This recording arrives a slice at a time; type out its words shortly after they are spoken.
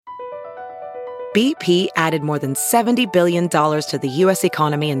BP added more than $70 billion to the U.S.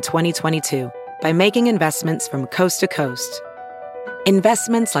 economy in 2022 by making investments from coast to coast.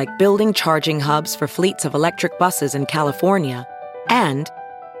 Investments like building charging hubs for fleets of electric buses in California and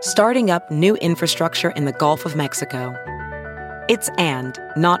starting up new infrastructure in the Gulf of Mexico. It's and,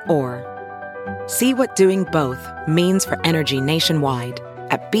 not or. See what doing both means for energy nationwide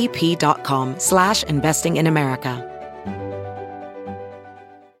at bp.com/investing in America.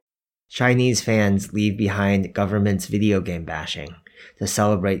 Chinese fans leave behind government's video game bashing to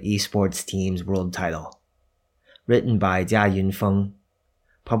celebrate esports team's world title. Written by Jia Yunfeng.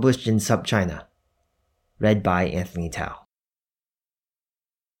 Published in SupChina. Read by Anthony Tao.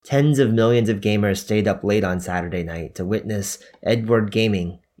 Tens of millions of gamers stayed up late on Saturday night to witness Edward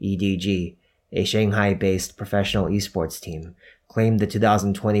Gaming, EDG, a Shanghai-based professional esports team, claim the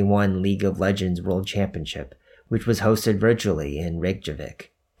 2021 League of Legends World Championship, which was hosted virtually in Reykjavik,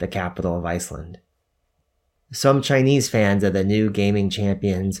 the capital of Iceland. Some Chinese fans of the new gaming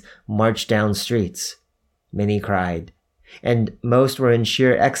champions marched down streets. Many cried, and most were in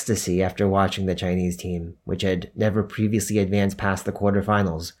sheer ecstasy after watching the Chinese team, which had never previously advanced past the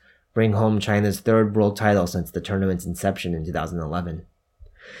quarterfinals, bring home China's third world title since the tournament's inception in 2011.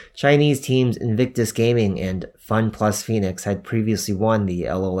 Chinese teams Invictus Gaming and Fun Plus Phoenix had previously won the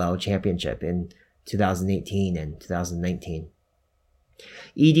LOL Championship in 2018 and 2019.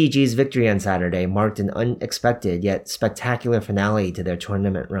 EDG's victory on Saturday marked an unexpected yet spectacular finale to their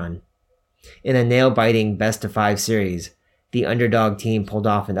tournament run. In a nail-biting best-of-5 series, the underdog team pulled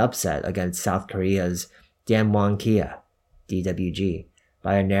off an upset against South Korea's Damwon Kia, DWG,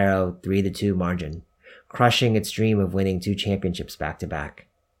 by a narrow 3-2 margin, crushing its dream of winning 2 championships back-to-back.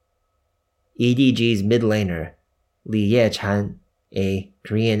 EDG's mid laner, Li Yechan, a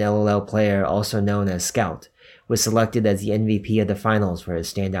Korean LOL player also known as Scout, was selected as the MVP of the finals for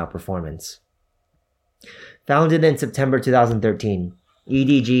his standout performance. Founded in September 2013,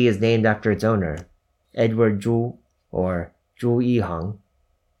 EDG is named after its owner, Edward Zhu, or Zhu Yihang.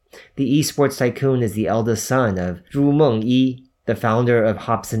 The esports tycoon is the eldest son of Zhu Mengyi, the founder of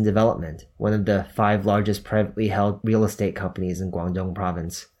Hobson Development, one of the 5 largest privately held real estate companies in Guangdong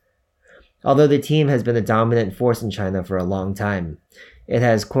province. Although the team has been a dominant force in China for a long time, it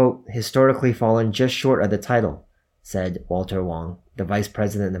has, quote, historically fallen just short of the title, said Walter Wong, the vice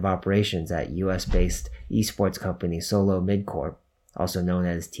president of operations at US-based esports company Solo Midcorp, also known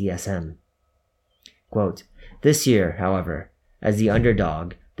as TSM. Quote, this year, however, as the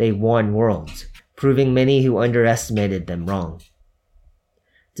underdog, they won Worlds, proving many who underestimated them wrong.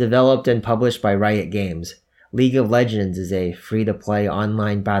 Developed and published by Riot Games, League of Legends is a free-to-play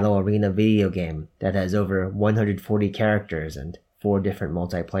online battle arena video game that has over 140 characters and 4 different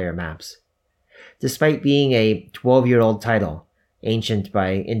multiplayer maps. Despite being a 12-year-old title, ancient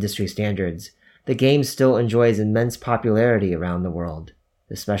by industry standards, the game still enjoys immense popularity around the world,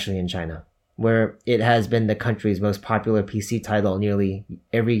 especially in China, where it has been the country's most popular PC title nearly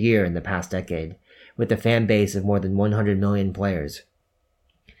every year in the past decade, with a fan base of more than 100 million players.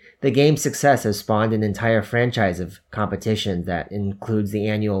 The game's success has spawned an entire franchise of competitions that includes the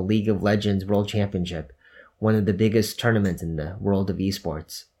annual League of Legends World Championship, one of the biggest tournaments in the world of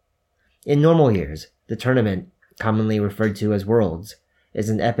esports. In normal years, the tournament, commonly referred to as Worlds, is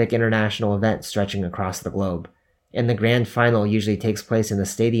an epic international event stretching across the globe, and the grand final usually takes place in a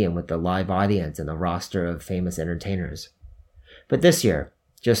stadium with a live audience and a roster of famous entertainers. But this year,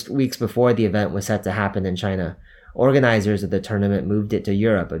 just weeks before the event was set to happen in China, organizers of the tournament moved it to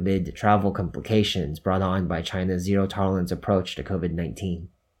Europe amid travel complications brought on by China's zero-tolerance approach to COVID-19.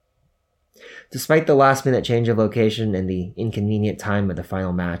 Despite the last-minute change of location and the inconvenient time of the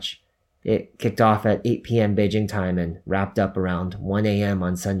final match, it kicked off at 8 p.m. Beijing time and wrapped up around 1 a.m.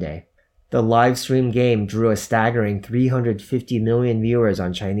 on Sunday. The live-stream game drew a staggering 350 million viewers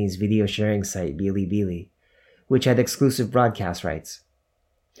on Chinese video sharing site Bilibili, which had exclusive broadcast rights.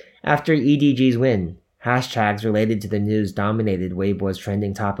 After EDG's win, hashtags related to the news dominated Weibo's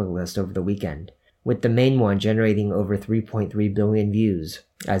trending topic list over the weekend, with the main one generating over 3.3 billion views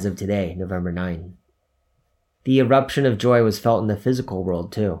as of today, November 9. The eruption of joy was felt in the physical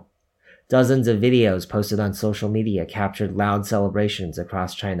world, too. Dozens of videos posted on social media captured loud celebrations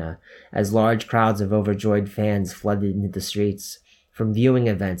across China as large crowds of overjoyed fans flooded into the streets from viewing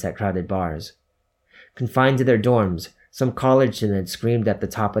events at crowded bars. Confined to their dorms, some college students screamed at the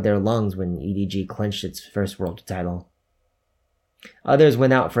top of their lungs when EDG clinched its first world title. Others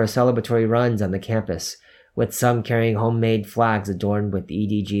went out for celebratory runs on the campus, with some carrying homemade flags adorned with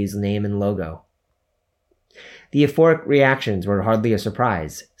EDG's name and logo. The euphoric reactions were hardly a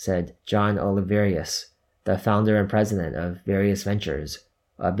surprise, said John Oliverius, the founder and president of Various Ventures,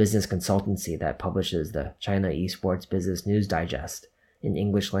 a business consultancy that publishes the China Esports Business News Digest, an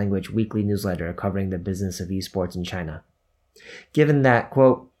English-language weekly newsletter covering the business of esports in China. Given that,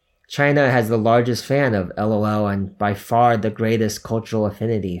 quote, China has the largest fan of LOL and by far the greatest cultural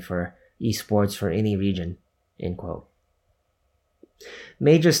affinity for esports for any region, end quote.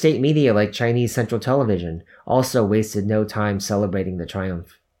 Major state media like Chinese Central Television also wasted no time celebrating the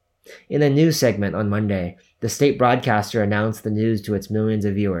triumph. In a news segment on Monday, the state broadcaster announced the news to its millions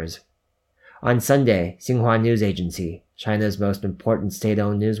of viewers. On Sunday, Xinhua News Agency, China's most important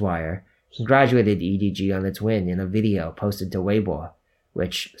state-owned newswire, congratulated EDG on its win in a video posted to Weibo,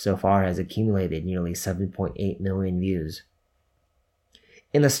 which so far has accumulated nearly 7.8 million views.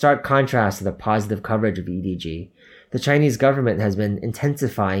 In a stark contrast to the positive coverage of EDG, the Chinese government has been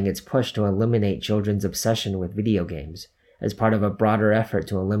intensifying its push to eliminate children's obsession with video games, as part of a broader effort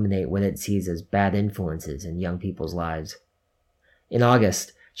to eliminate what it sees as bad influences in young people's lives. In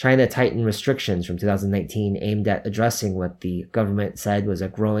August, China tightened restrictions from 2019 aimed at addressing what the government said was a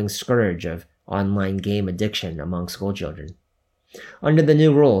growing scourge of online game addiction among schoolchildren. Under the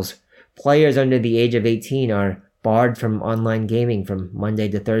new rules, players under the age of 18 are barred from online gaming from Monday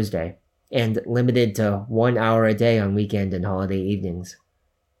to Thursday, and limited to 1 hour a day on weekend and holiday evenings.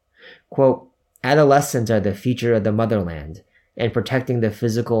 Quote, adolescents are the future of the motherland, and protecting the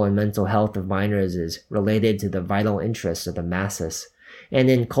physical and mental health of minors is related to the vital interests of the masses, and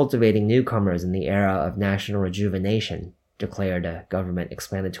in cultivating newcomers in the era of national rejuvenation, declared a government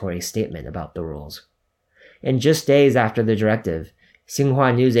explanatory statement about the rules. And just days after the directive,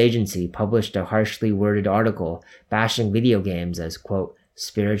 Xinhua News Agency published a harshly worded article bashing video games as, quote,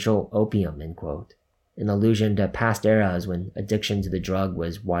 spiritual opium, end quote, an allusion to past eras when addiction to the drug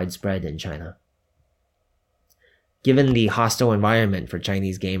was widespread in China. Given the hostile environment for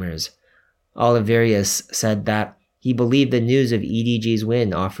Chinese gamers, Oliverius said that he believed the news of EDG's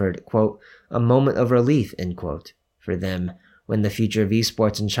win offered, quote, a moment of relief, end quote, for them when the future of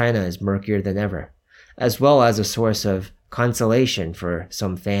esports in China is murkier than ever, as well as a source of consolation for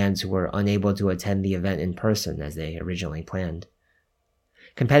some fans who were unable to attend the event in person as they originally planned.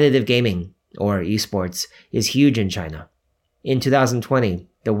 Competitive gaming, or esports, is huge in China. In 2020,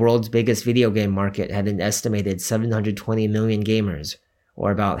 the world's biggest video game market had an estimated 720 million gamers,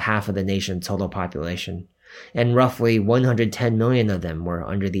 or about half of the nation's total population, and roughly 110 million of them were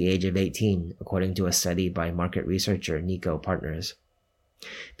under the age of 18, according to a study by market researcher Nico Partners.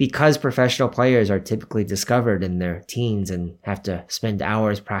 Because professional players are typically discovered in their teens and have to spend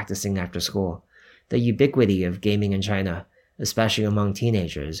hours practicing after school, the ubiquity of gaming in China, especially among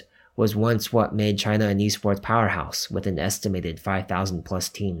teenagers, was once what made China an esports powerhouse with an estimated 5,000 plus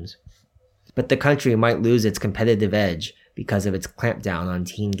teams. But the country might lose its competitive edge because of its clampdown on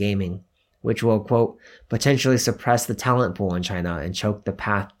teen gaming, which will, quote, potentially suppress the talent pool in China and choke the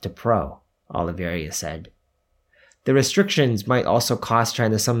path to pro, Oliverius said. The restrictions might also cost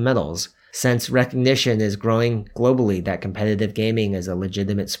China some medals, since recognition is growing globally that competitive gaming is a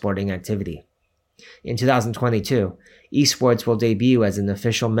legitimate sporting activity. In 2022, esports will debut as an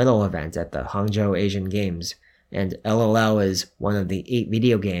official medal event at the Hangzhou Asian Games, and LOL is one of the 8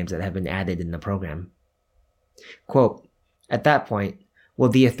 video games that have been added in the program. Quote, at that point, will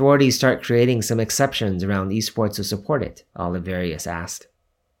the authorities start creating some exceptions around esports to support it? Oliverius asked.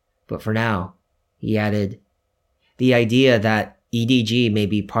 But for now, he added, the idea that EDG may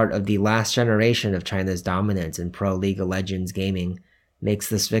be part of the last generation of China's dominance in pro League of Legends gaming makes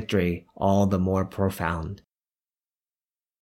this victory all the more profound.